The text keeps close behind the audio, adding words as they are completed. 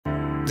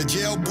The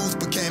jail booth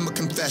became a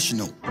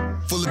confessional,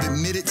 full of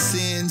admitted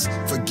sins,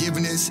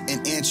 forgiveness,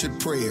 and answered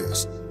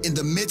prayers. In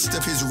the midst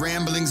of his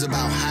ramblings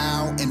about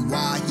how and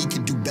why he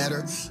could do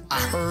better, I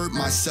heard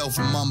myself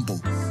mumble,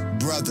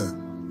 "Brother,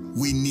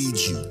 we need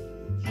you."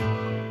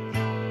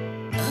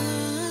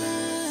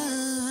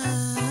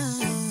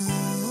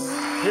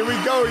 Here we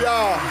go,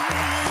 y'all.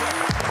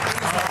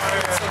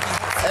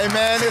 Hey,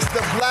 man, it's the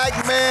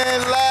Black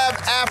Man Lab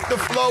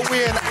Afterflow.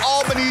 We're in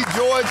Albany,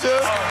 Georgia.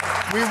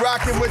 We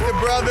rocking with the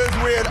brothers.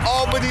 We're at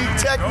Albany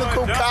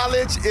Technical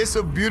College. It's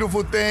a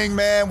beautiful thing,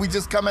 man. We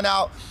just coming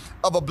out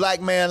of a Black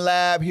Man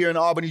Lab here in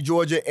Albany,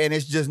 Georgia, and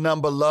it's just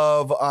number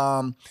love.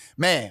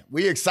 Man,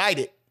 we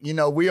excited. You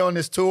know, we on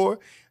this tour.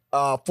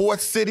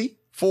 Fourth city,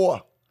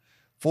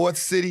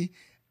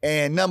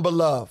 and none but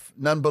love.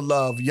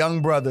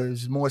 Young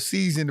brothers, more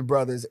seasoned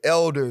brothers,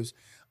 elders.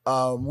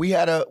 We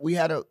had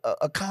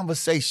a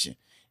conversation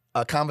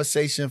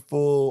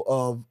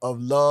full of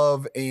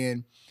love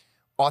and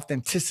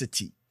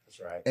authenticity. That's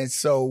right. And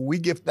so we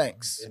give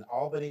thanks. In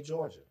Albany,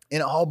 Georgia.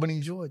 Yeah.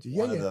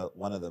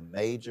 One of the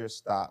major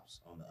stops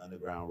on the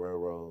Underground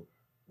Railroad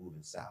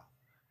moving south.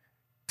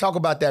 Talk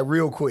about that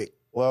real quick.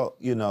 Well,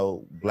 you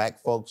know,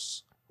 Black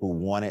folks who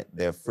wanted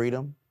their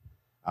freedom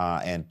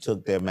and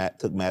took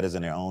matters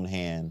in their own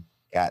hand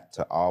got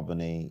to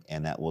Albany,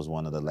 and that was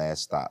one of the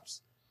last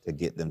stops to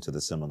get them to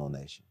the Seminole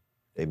Nation.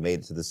 They made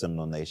it to the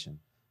Seminole Nation.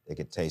 They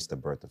could taste the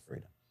birth of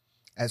freedom.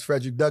 As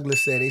Frederick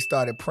Douglass said, they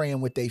started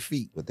praying with their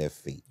feet. With their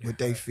feet.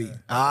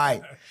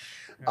 All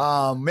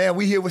right. Man,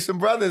 we here with some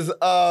brothers.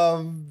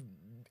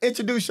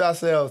 Introduce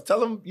yourselves. Tell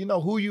them, you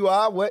know, who you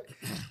are, what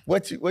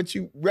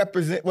you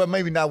represent. Well,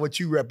 maybe not what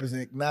you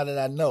represent, now that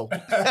I know.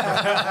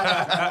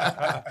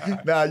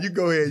 Nah, you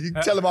go ahead. You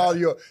tell them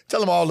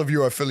all of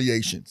your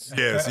affiliations.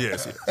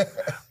 Yes.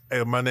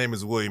 Hey, my name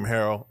is William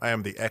Harrell. I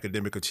am the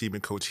academic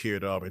achievement coach here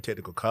at Albany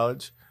Technical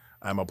College.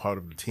 I'm a part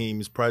of the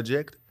Teams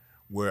Project,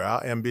 where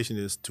our ambition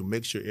is to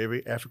make sure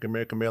every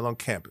African-American male on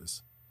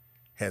campus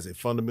has a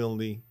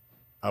fundamentally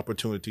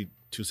opportunity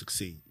to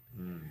succeed.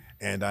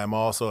 And I'm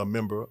also a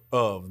member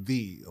of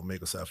the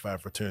Omega Psi Phi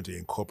Fraternity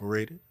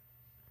Incorporated.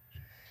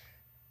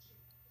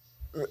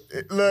 Look,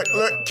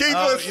 Keith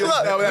was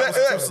slow. No, that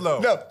was too slow.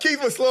 No,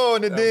 Keith was slow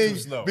on the ding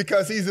slow.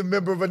 because he's a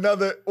member of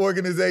another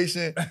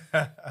organization,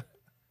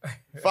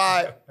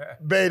 Phi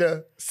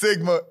Beta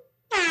Sigma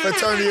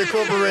Fraternity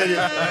Incorporated.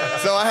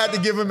 So I had to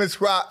give him his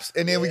props,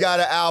 and then we got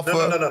an alpha.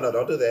 No,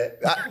 don't do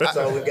that.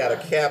 So we've got a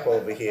cap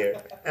over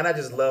here, and I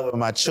just love when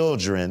my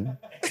children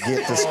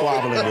get to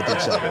squabbling with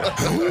each other.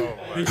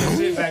 You can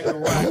sit back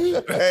and watch.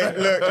 Hey,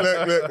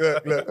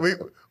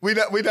 look.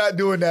 We're not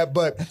doing that,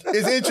 but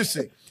it's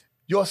interesting.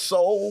 Your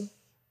sole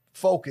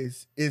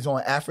focus is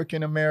on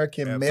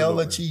African-American male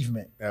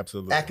achievement.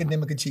 Absolutely.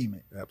 Academic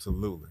achievement.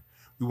 Absolutely.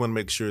 We want to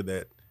make sure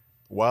that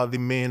while the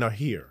men are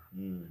here,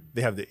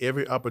 they have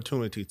every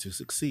opportunity to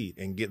succeed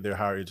and get their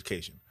higher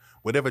education.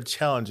 Whatever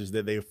challenges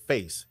that they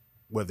face,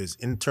 whether it's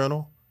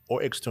internal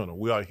or external,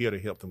 we are here to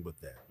help them with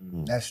that.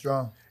 That's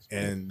strong.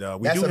 And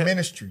That's a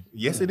ministry.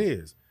 Yes, it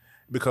is.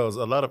 Because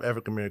a lot of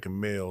African-American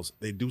males,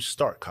 they do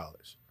start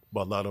college,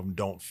 but a lot of them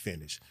don't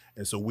finish.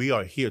 And so we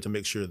are here to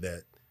make sure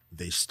that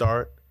they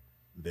start,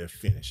 they're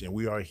finished, and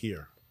we are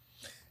here.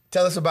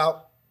 Tell us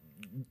about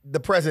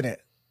the president.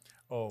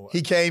 Oh,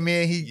 he came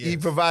in. He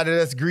provided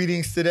us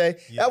greetings today.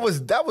 Yes.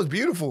 That was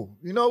beautiful.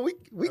 You know,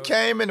 we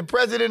came and the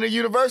president of the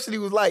university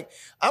was like,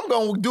 "I'm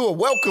gonna do a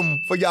welcome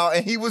for y'all,"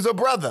 and he was a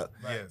brother,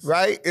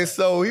 right? And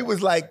so he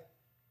was like,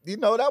 you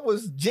know, that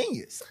was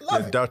genius. I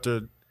love it.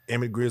 Dr.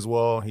 Emmett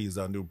Griswold, he's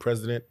our new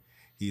president.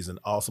 He's an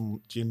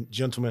awesome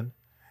gentleman.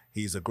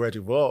 He's a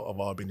graduate of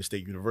Albany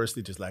State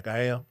University, just like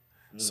I am.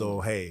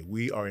 So, hey,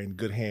 we are in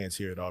good hands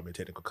here at Albany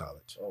Technical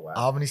College. Oh, wow.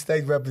 Albany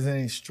State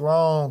representing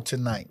strong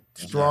tonight.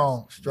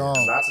 Strong.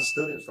 Lots of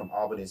students from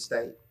Albany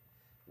State,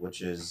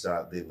 which is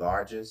the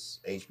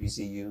largest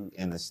HBCU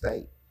in the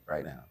state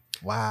right now.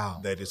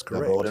 Wow. That is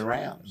correct. The Golden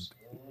Rams.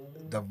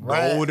 The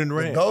Golden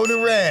Rams.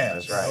 Golden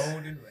Rams. That's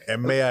right.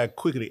 And may I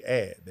quickly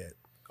add that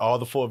all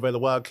the Fort Valley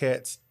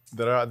Wildcats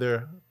that are out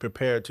there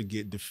prepared to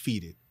get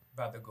defeated.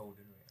 By the Golden Rams.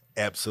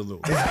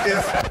 Absolutely.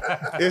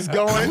 It's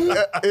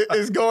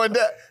going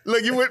down.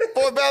 Look, you went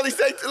Fort Valley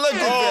State. Look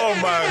at Oh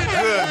my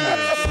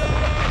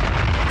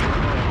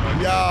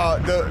goodness.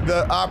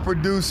 Y'all, our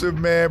producer,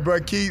 man, bro,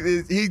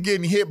 Keith, he's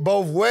getting hit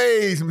both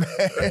ways, man.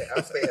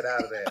 I'm staying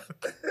out of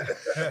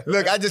that.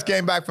 Look, I just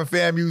came back from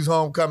FAMU's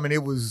homecoming.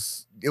 It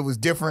was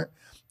different.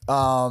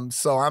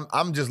 So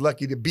I'm just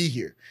lucky to be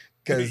here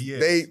because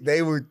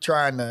they were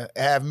trying to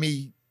have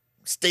me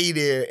stay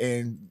there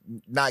and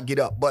not get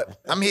up, but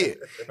I'm here.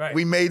 Right.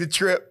 We made the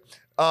trip.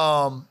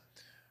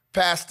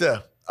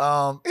 Pastor,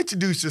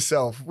 introduce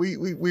yourself.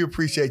 We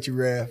appreciate you,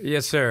 Rev.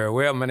 Yes, sir.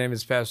 Well, my name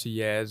is Pastor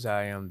Yaz.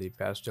 I am the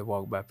pastor of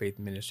Walk by Faith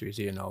Ministries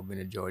here in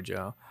Albany,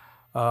 Georgia.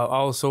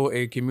 Also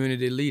a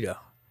community leader,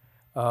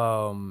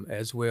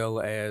 as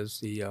well as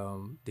the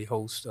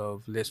host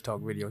of Let's Talk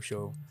radio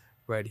show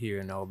right here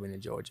in Albany,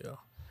 Georgia.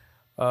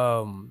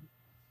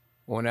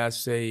 When I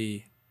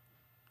say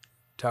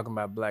talking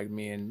about black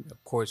men,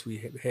 of course,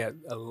 we had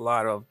a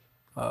lot of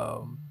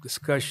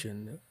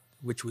discussion,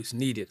 which was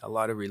needed, a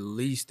lot of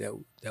release that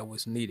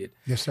was needed.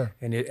 Yes, sir.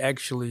 And it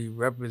actually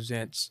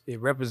represents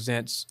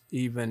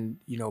even,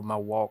 my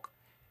walk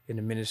in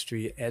the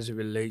ministry as it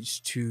relates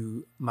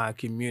to my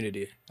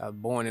community. I was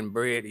born and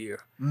bred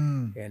here,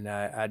 and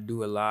I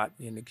do a lot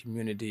in the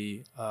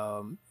community,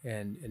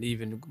 and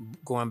even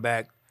going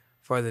back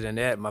further than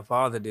that, my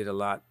father did a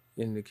lot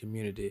in the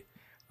community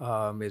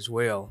as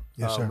well.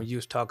 Yes, sir. When you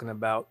was talking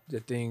about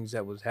the things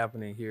that was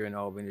happening here in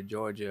Albany,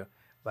 Georgia,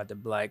 about the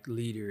black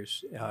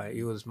leaders,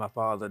 it was my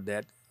father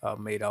that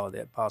made all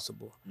that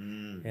possible.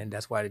 And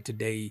that's why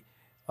today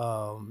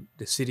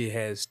the city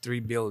has 3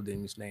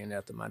 buildings named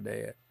after my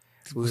dad.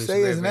 Who is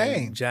Say his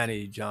Reverend name.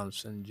 Johnny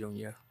Johnson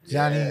Jr.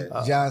 Johnny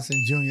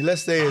Johnson Jr.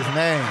 Let's say his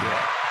name.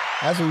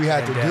 That's what we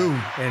had to do.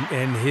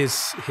 And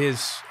his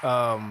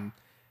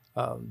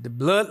the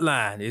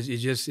bloodline is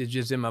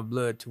just in my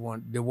blood to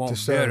want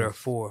serve. better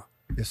for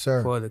Yes,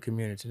 sir. for the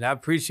community. And I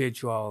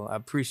appreciate you all. I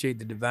appreciate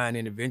the divine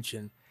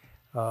intervention.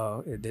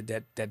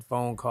 That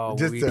phone call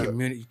where Just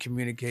we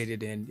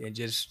communicated and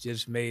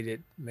just made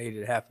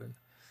it happen.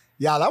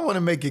 Y'all, I want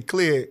to make it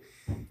clear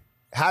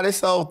how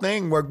this whole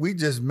thing worked. We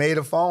just made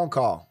a phone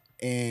call,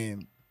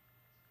 and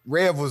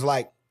Rev was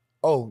like,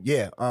 "Oh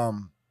yeah,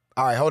 all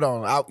right, hold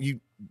on.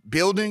 You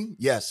building?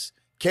 Yes.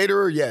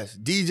 Caterer? Yes.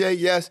 DJ?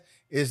 Yes.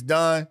 It's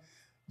done.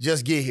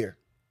 Just get here."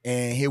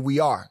 And here we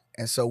are.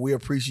 And so we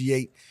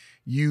appreciate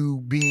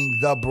you being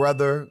the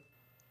brother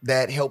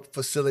that helped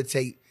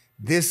facilitate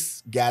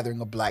this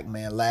gathering of Black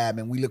Man Lab,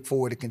 and we look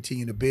forward to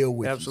continue to build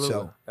with you.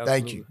 So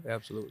thank you.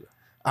 Absolutely.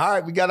 All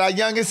right, we got our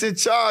youngest in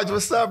charge.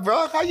 What's up,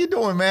 bro? How you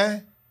doing,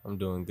 man? I'm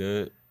doing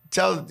good.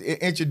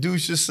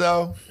 Introduce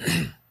yourself.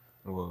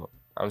 Well,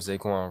 I'm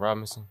Zaquan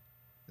Robinson.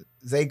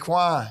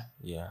 Zaquan.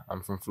 Yeah,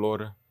 I'm from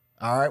Florida,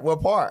 All right,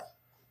 what part?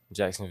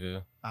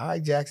 Jacksonville. All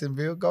right,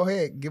 Jacksonville. Go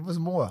ahead, give us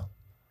more.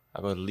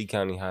 I go to Lee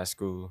County High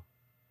School.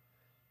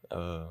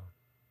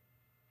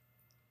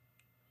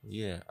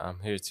 Yeah, I'm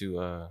here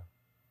to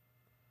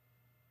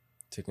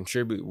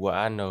contribute what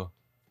I know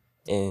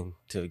and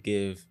to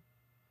give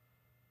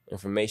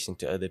information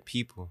to other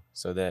people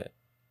so that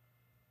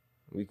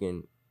we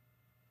can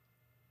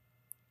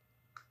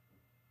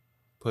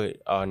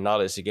put our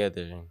knowledge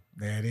together. And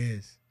There it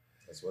is.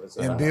 That's what it's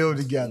And about. build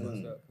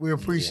together. We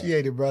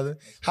appreciate it, brother.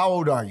 How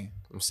old are you?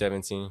 I'm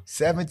 17.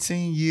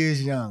 17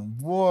 years young.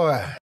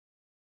 Boy.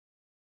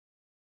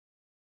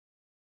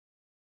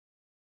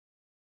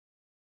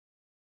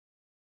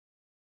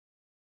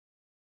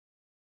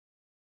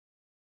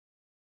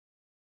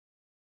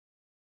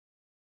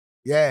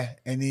 Yeah,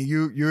 and then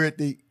you're at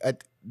the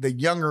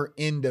younger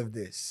end of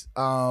this.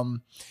 The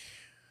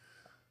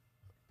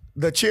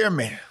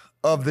chairman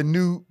of the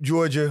New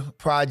Georgia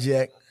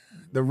Project,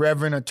 the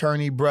Reverend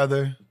Attorney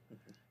brother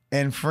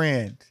and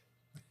friend,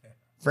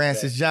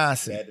 Francis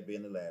Johnson. Glad to be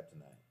in the lab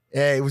tonight.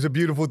 Yeah, it was a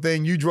beautiful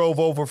thing. You drove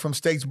over from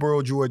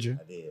Statesboro,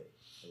 Georgia. I did.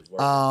 It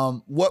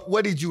was worth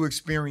What did you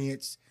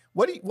experience?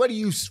 What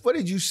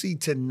did you see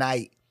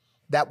tonight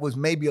that was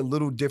maybe a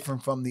little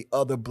different from the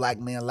other Black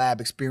Man Lab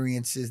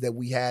experiences that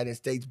we had in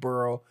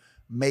Statesboro,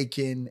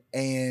 Macon,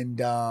 and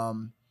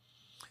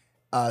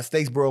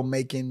Statesboro,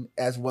 Macon,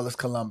 as well as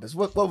Columbus?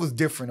 What was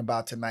different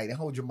about tonight? And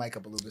hold your mic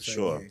up a little bit. So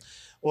Sure.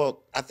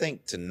 Well, I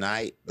think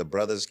tonight the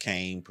brothers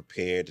came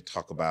prepared to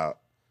talk about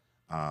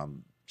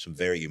some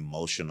very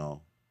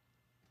emotional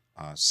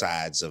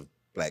sides of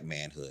Black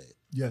manhood.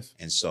 Yes.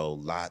 And so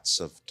lots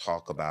of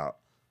talk about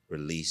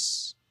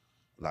release,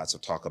 lots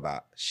of talk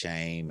about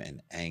shame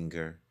and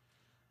anger,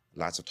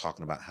 lots of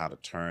talking about how to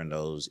turn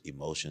those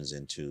emotions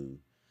into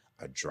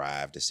a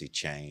drive to see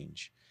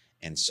change.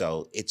 And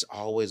so it's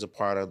always a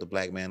part of the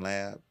Black Man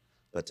Lab,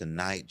 but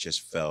tonight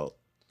just felt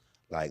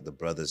like the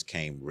brothers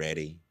came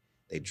ready.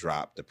 They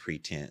dropped the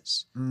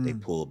pretense. They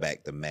pulled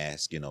back the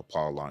mask. You know,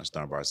 Paul Lawrence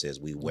Dunbar says,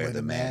 we wear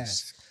the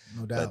mask.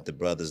 No doubt. But the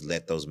brothers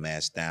let those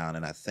masks down.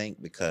 And I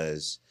think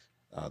because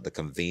the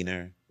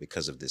convener,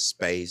 because of this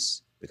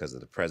space, because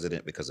of the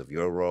president, because of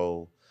your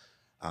role,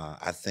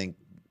 I think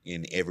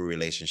in every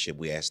relationship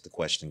we ask the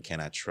question,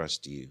 can I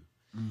trust you?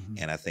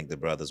 And I think the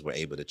brothers were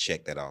able to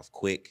check that off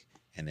quick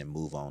and then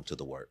move on to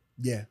the work.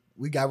 Yeah,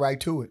 we got right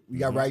to it. We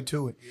got right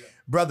to it. Yeah.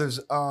 Brothers,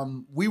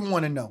 we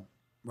want to know,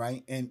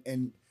 right?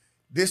 And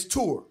this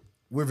tour,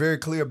 we're very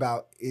clear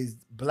about, is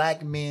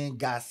Black men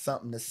got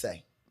something to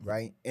say,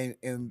 right?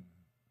 And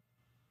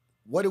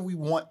what do we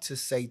want to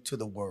say to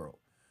the world?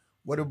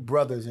 What are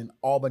brothers in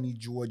Albany,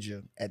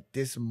 Georgia at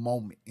this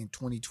moment in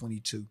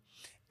 2022,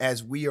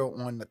 as we are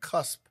on the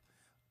cusp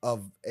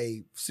of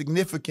a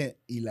significant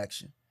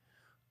election?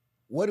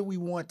 What do we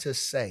want to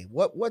say?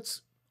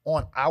 What's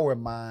on our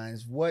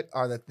minds? What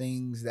are the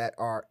things that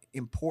are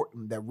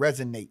important, that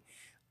resonate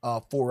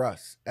for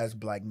us as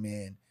Black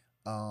men,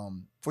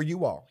 for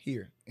you all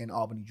here in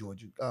Albany,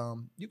 Georgia?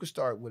 You can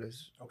start with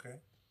us. Okay.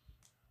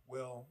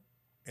 Well,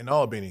 in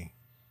Albany,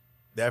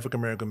 the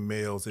African-American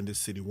males in this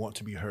city want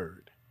to be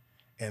heard.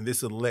 And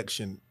this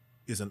election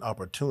is an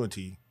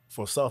opportunity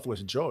for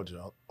Southwest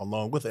Georgia,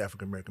 along with the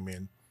African-American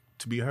men,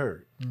 to be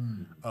heard.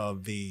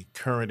 The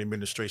current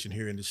administration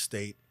here in the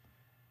state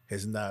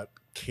has not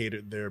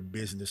catered their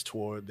business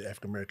toward the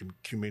African American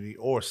community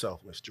or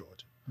Southwest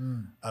Georgia.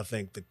 I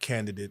think the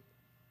candidate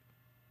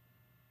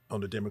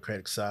on the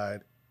Democratic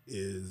side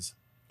is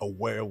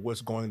aware of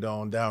what's going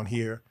on down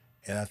here,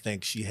 and I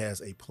think she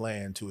has a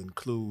plan to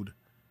include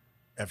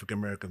African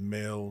American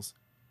males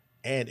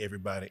and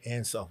everybody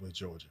in Southwest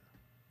Georgia.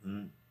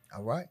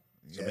 All right.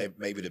 So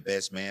maybe the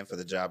best man for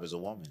the job is a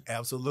woman.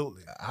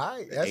 Absolutely. All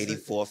right. The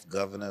 84th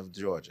governor of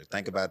Georgia.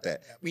 Think about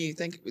that. I mean, you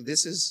think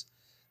this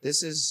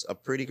is a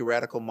pretty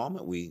radical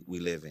moment we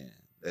live in,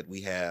 that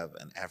we have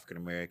an African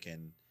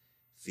American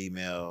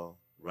female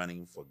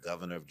running for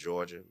governor of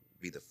Georgia,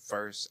 be the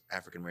first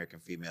African American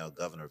female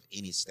governor of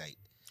any state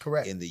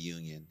in the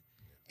union.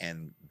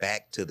 And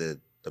back to the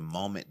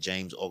moment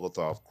James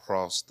Oglethorpe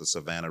crossed the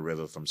Savannah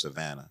River from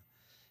Savannah,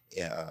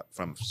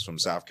 from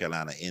South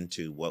Carolina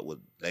into what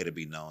would later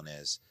be known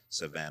as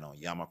Savannah,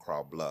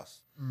 Yamacraw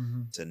Bluff,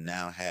 to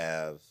now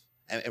have,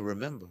 and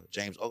remember,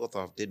 James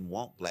Oglethorpe didn't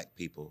want black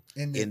people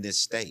in this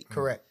state.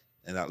 Correct.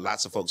 And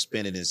lots of folks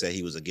spin it and say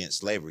he was against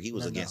slavery. He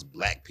was against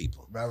black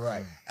people.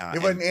 Right.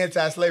 It wasn't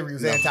anti-slavery, it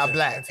was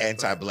anti-black.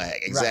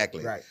 Anti-black,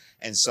 exactly. Right.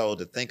 And so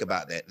to think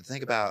about that, to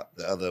think about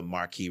the other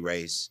marquee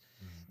race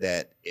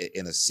that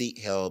in a seat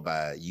held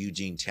by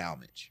Eugene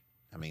Talmadge,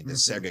 I mean, the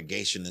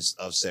segregationist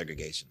of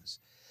segregationists,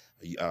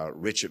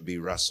 Richard B.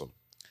 Russell,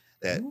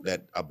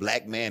 that a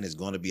black man is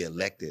going to be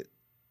elected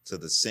to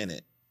the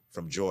Senate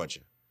from Georgia.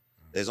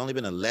 There's only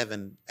been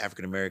 11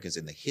 African Americans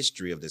in the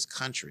history of this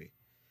country.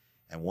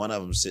 And one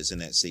of them sits in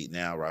that seat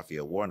now,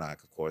 Raphael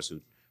Warnock, of course, who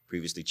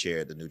previously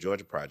chaired the New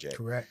Georgia Project.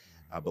 Correct.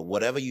 But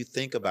whatever you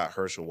think about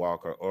Herschel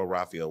Walker or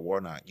Raphael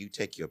Warnock, you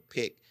take your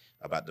pick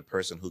about the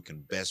person who can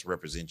best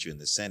represent you in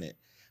the Senate.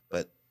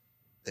 But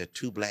there are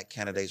 2 black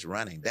candidates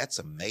running. That's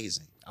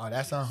amazing. Oh,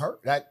 that's unheard.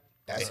 That's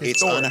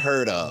it's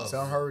unheard of. It's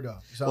unheard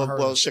of.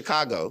 Well,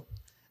 Chicago,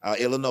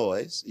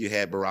 Illinois, you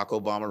had Barack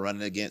Obama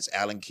running against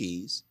Alan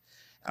Keyes.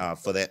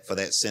 For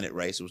that Senate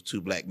race. It was 2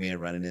 black men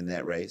running in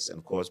that race. And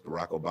of course,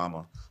 Barack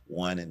Obama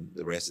won, and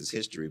the rest is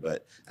history.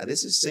 But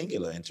this is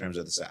singular in terms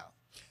of the South.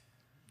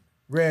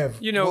 Rev,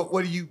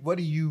 what do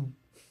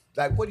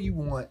you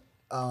want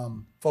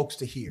folks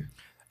to hear?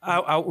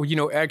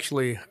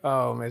 Actually,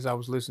 as I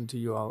was listening to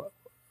you all,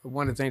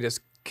 one of the things that's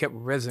kept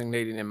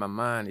resonating in my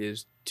mind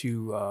is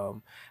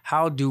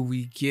how do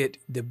we get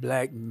the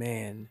black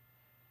men,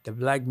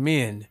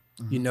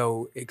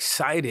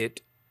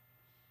 excited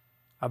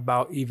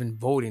about even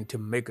voting to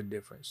make a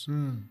difference,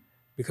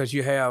 because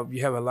you have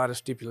a lot of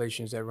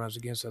stipulations that runs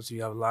against us.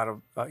 You have a lot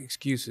of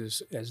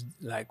excuses as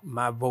like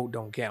my vote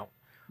don't count,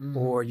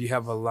 or you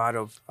have a lot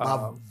of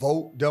my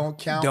vote don't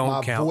count.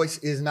 My voice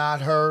is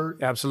not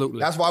heard. Absolutely.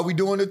 That's why we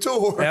doing the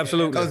tour.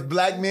 Absolutely. Because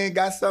black men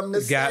got something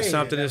to say. Got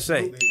something to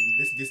say.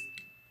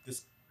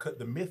 This cut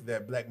the myth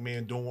that black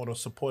men don't want to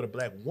support a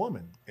black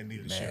woman in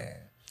leadership.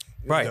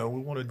 Right. We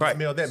want to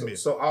dispel that myth.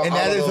 So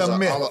that is a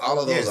myth. All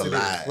of those are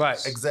lies.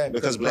 Right. Exactly.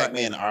 Because black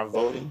men are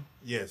voting.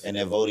 Yes. And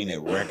they're voting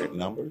at record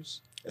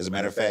numbers. As a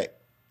matter of fact,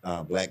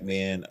 black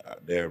men,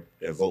 their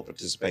vote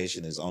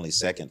participation is only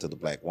second to the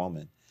black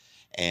woman.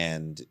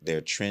 And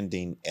they're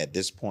trending at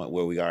this point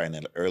where we are in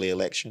an early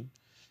election,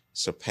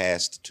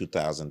 surpassed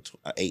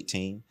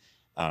 2018,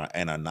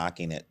 and are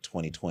knocking at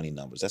 2020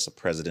 numbers. That's a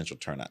presidential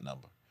turnout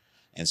number.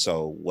 And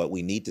so what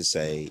we need to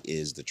say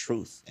is the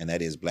truth, and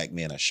that is black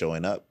men are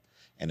showing up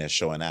and they're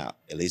showing out,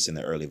 at least in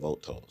the early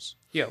vote totals.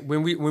 Yeah,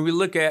 when we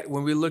look at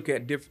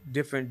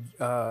different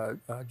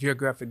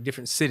geographic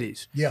different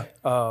cities. Yeah.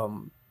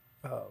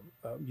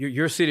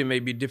 Your city may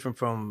be different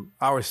from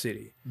our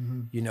city,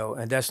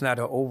 and that's not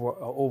an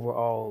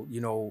overall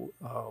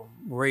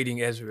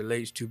rating as it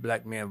relates to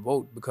black man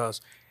vote,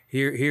 because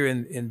here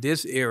in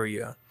this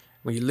area,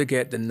 when you look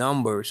at the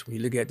numbers,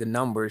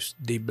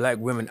 the black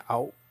women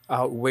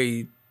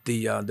outweigh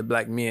the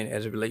black men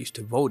as it relates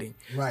to voting.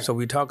 Right. So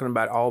we're talking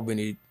about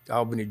Albany,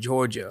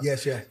 Georgia.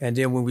 Yes. And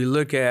then when we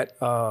look at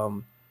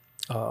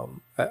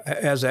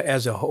as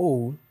a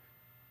whole,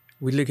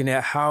 we're looking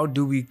at how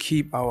do we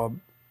keep our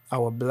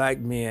black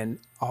men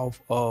out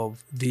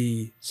of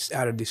the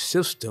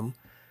system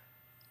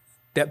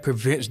that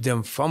prevents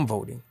them from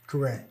voting.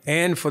 Correct.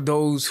 And for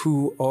those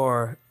who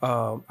are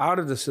out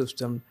of the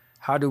system,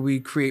 how do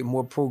we create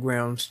more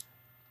programs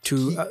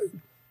to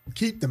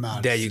keep them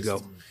out? There of the you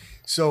system. go.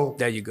 So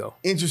there you go.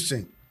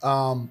 Interesting.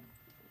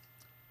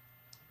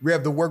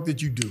 Rev, the work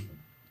that you do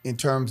in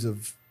terms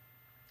of,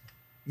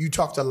 you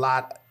talked a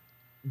lot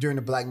during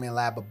the Black Man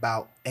Lab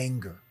about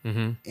anger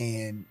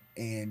and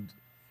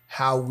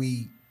how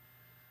we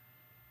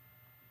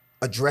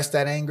address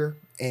that anger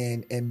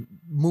and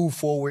move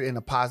forward in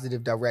a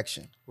positive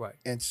direction. Right.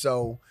 And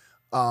so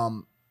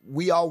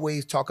we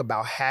always talk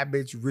about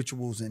habits,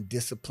 rituals, and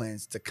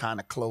disciplines to kind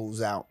of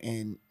close out.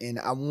 And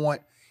I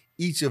want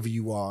each of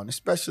you all, and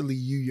especially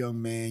you,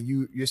 young man,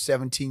 you're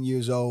 17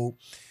 years old.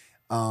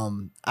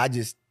 I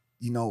just,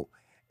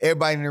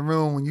 everybody in the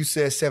room, when you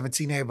said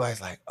 17, everybody's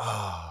like,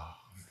 oh,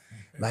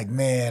 like,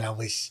 man, I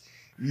wish,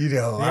 You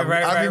know, Yeah,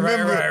 right, I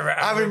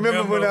right.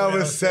 remember when I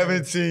was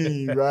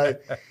 17, right?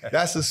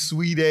 That's a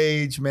sweet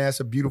age, man.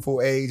 It's a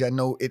beautiful age. I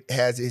know it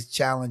has its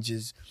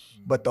challenges,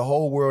 but the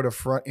whole world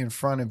in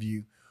front of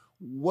you.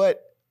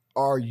 What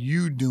are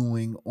you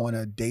doing on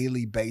a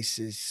daily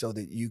basis so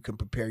that you can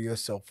prepare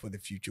yourself for the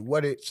future?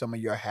 What are some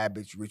of your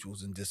habits,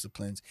 rituals, and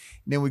disciplines?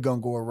 And then we're going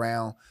to go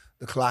around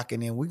the clock,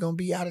 and then we're going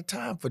to be out of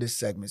time for this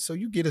segment. So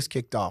you get us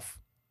kicked off.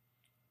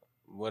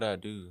 What I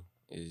do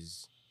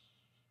is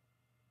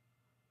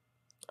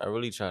I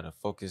really try to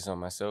focus on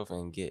myself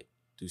and get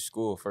through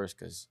school first,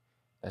 because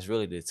that's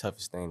really the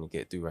toughest thing to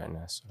get through right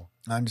now. So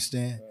I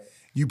understand.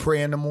 You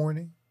pray in the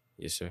morning?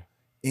 yes, sir.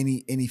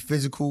 Any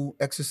physical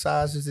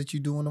exercises that you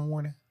do in the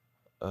morning?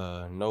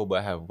 No, but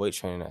I have weight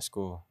training at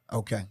school.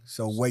 Okay,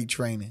 so weight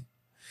training.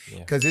 Yeah.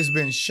 Because it's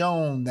been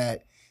shown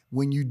that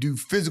when you do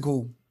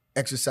physical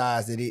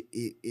exercise, that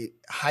it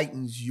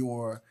heightens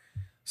your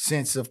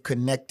sense of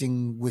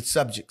connecting with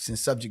subjects and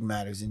subject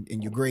matters,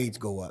 and your grades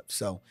go up.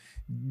 So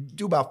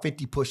do about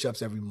 50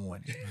 push-ups every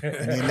morning.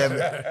 And then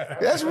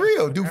that's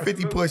real. Do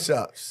 50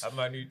 push-ups. I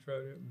might need to try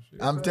that.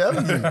 I'm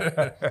telling you.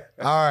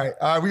 All right,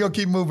 we're gonna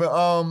keep moving.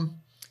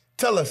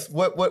 Tell us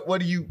what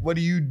do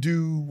you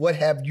do? What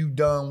have you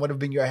done? What have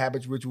been your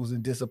habits, rituals,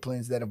 and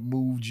disciplines that have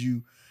moved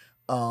you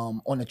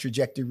on the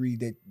trajectory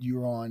that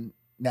you're on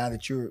now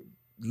that you're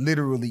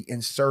literally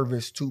in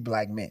service to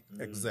Black men?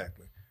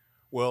 Exactly.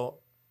 Well,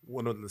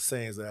 one of the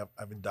sayings that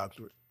I've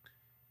indoctrinated: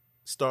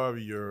 starve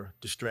your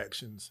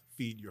distractions,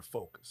 feed your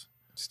focus.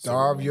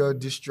 Starve your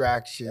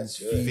distractions,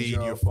 feed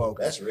your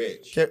focus. That's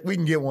rich. We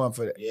can get one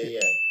for that. Yeah.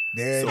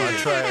 There So it I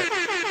is. try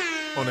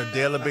on a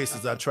daily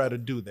basis. I try to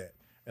do that,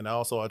 and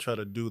I try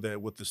to do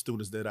that with the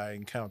students that I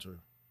encounter.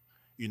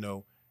 You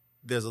know,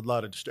 there's a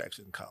lot of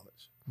distraction in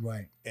college,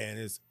 Right. and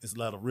it's a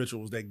lot of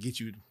rituals that get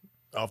you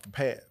off the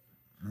path.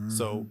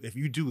 So if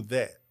you do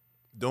that,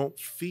 don't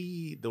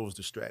feed those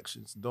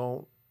distractions.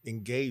 Don't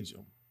engage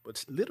them,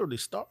 but literally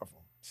starve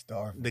them.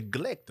 Starve.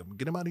 Neglect them.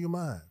 Get them out of your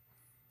mind,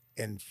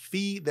 and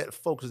feed that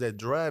focus that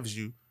drives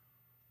you.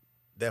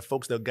 That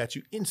focus that got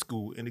you in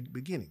school in the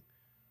beginning.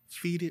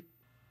 Feed it,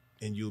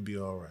 and you'll be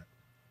all right.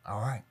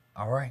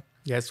 All right.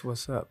 That's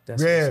what's up.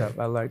 That's Rev, what's up.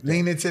 I like that.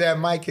 lean into that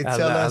mic and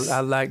tell us. I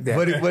like that.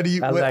 What do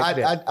you? I like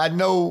that. I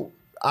know.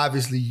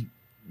 Obviously,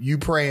 you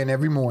praying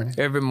every morning.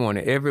 Every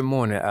morning,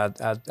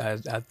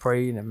 I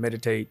pray and I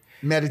meditate.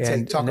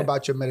 Meditate. Talk and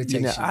about your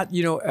meditation.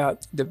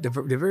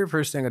 The very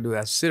first thing I do,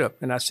 I sit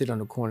up and I sit on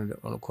the corner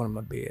of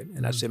my bed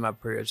and I say my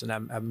prayers and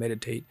I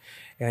meditate.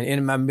 And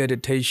in my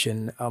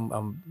meditation,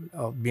 I'm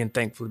being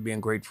thankful,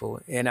 being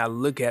grateful, and I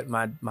look at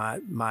my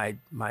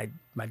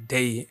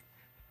day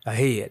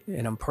ahead,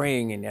 and I'm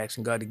praying and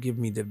asking God to give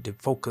me the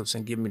focus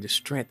and give me the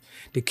strength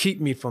to keep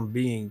me from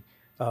being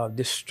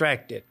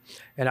distracted.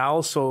 And I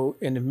also,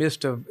 in the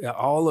midst of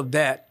all of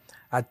that,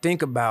 I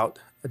think about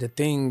the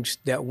things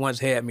that once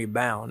had me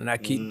bound. And I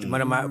keep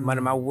one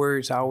of my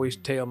words I always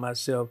tell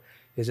myself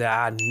is that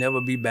I'll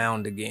never be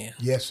bound again.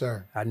 Yes,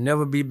 sir. I'll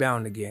never be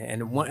bound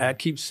again. And I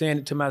keep saying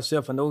it to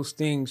myself, and those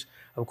things,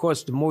 of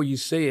course, the more you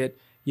say it,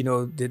 you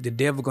know, the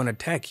devil gonna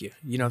attack you.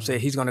 You know what I'm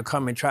saying? He's gonna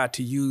come and try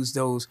to use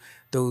those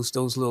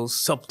little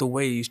subtle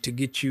ways to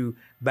get you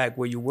back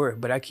where you were.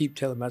 But I keep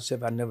telling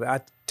myself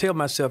I tell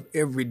myself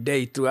every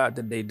day throughout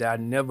the day that I'll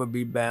never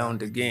be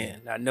bound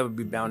again. I'll never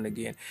be bound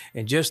again.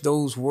 And just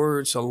those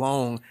words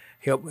alone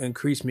help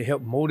increase me,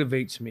 help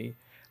motivates me.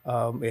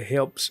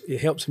 It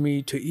helps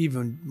me to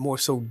even more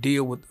so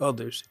deal with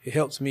others. It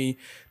helps me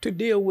to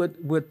deal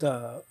with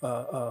the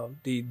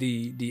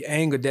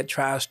anger that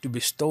tries to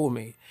bestow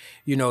me.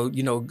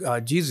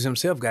 Jesus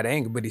himself got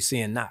angry, but he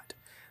sinned not.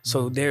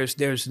 So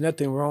there's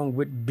nothing wrong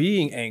with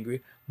being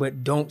angry,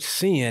 but don't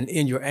sin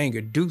in your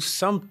anger. Do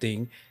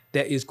something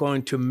that is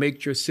going to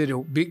make your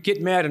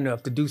get mad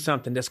enough to do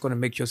something that's going to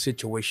make your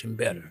situation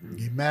better.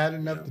 Get mad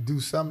enough to do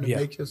something to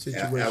make your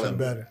situation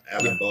better.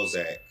 Alan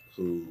Bozak,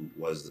 who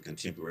was the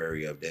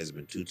contemporary of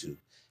Desmond Tutu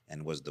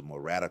and was the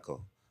more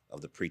radical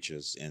of the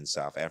preachers in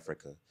South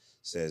Africa,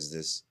 says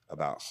this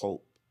about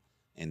hope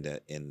in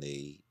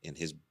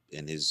his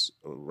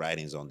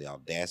writings on the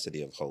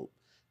audacity of hope.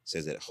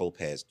 Says that hope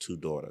has two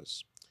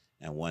daughters,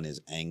 and one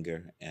is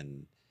anger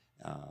and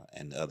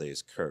the other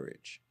is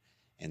courage.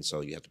 And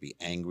so you have to be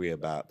angry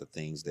about the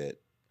things that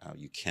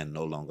you can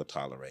no longer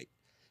tolerate,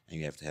 and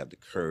you have to have the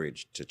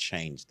courage to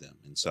change them.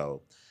 And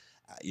so,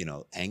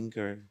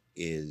 anger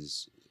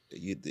is.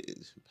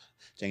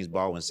 James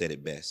Baldwin said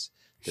it best: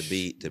 to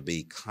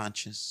be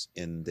conscious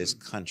in this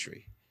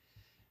country,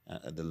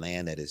 the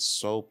land that is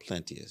so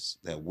plenteous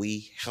that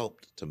we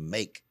helped to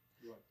make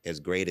as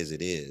great as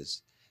it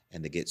is,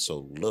 and to get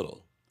so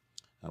little.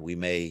 We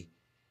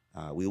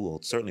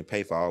will certainly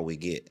pay for all we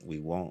get. We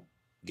won't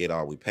get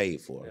all we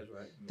paid for. That's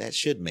right. That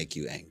should make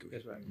you angry.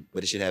 That's right.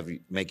 But it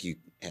should make you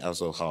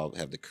also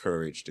have the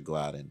courage to go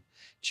out and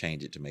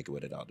change it to make it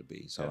what it ought to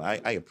be. So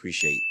I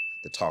appreciate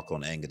to talk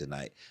on anger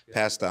tonight.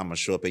 Pastor, I'm going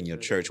to show up in your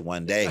church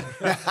one day.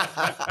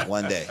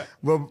 One day.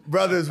 Well,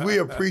 brothers, we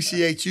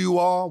appreciate you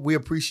all. We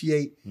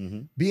appreciate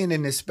being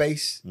in this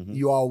space.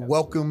 You all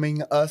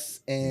welcoming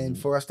us and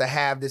for us to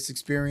have this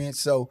experience.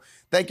 So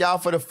thank y'all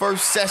for the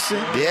first session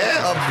of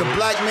the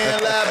Black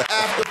Man Lab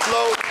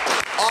Afterflow.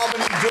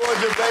 Albany,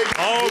 Georgia, baby.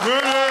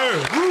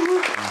 Albany!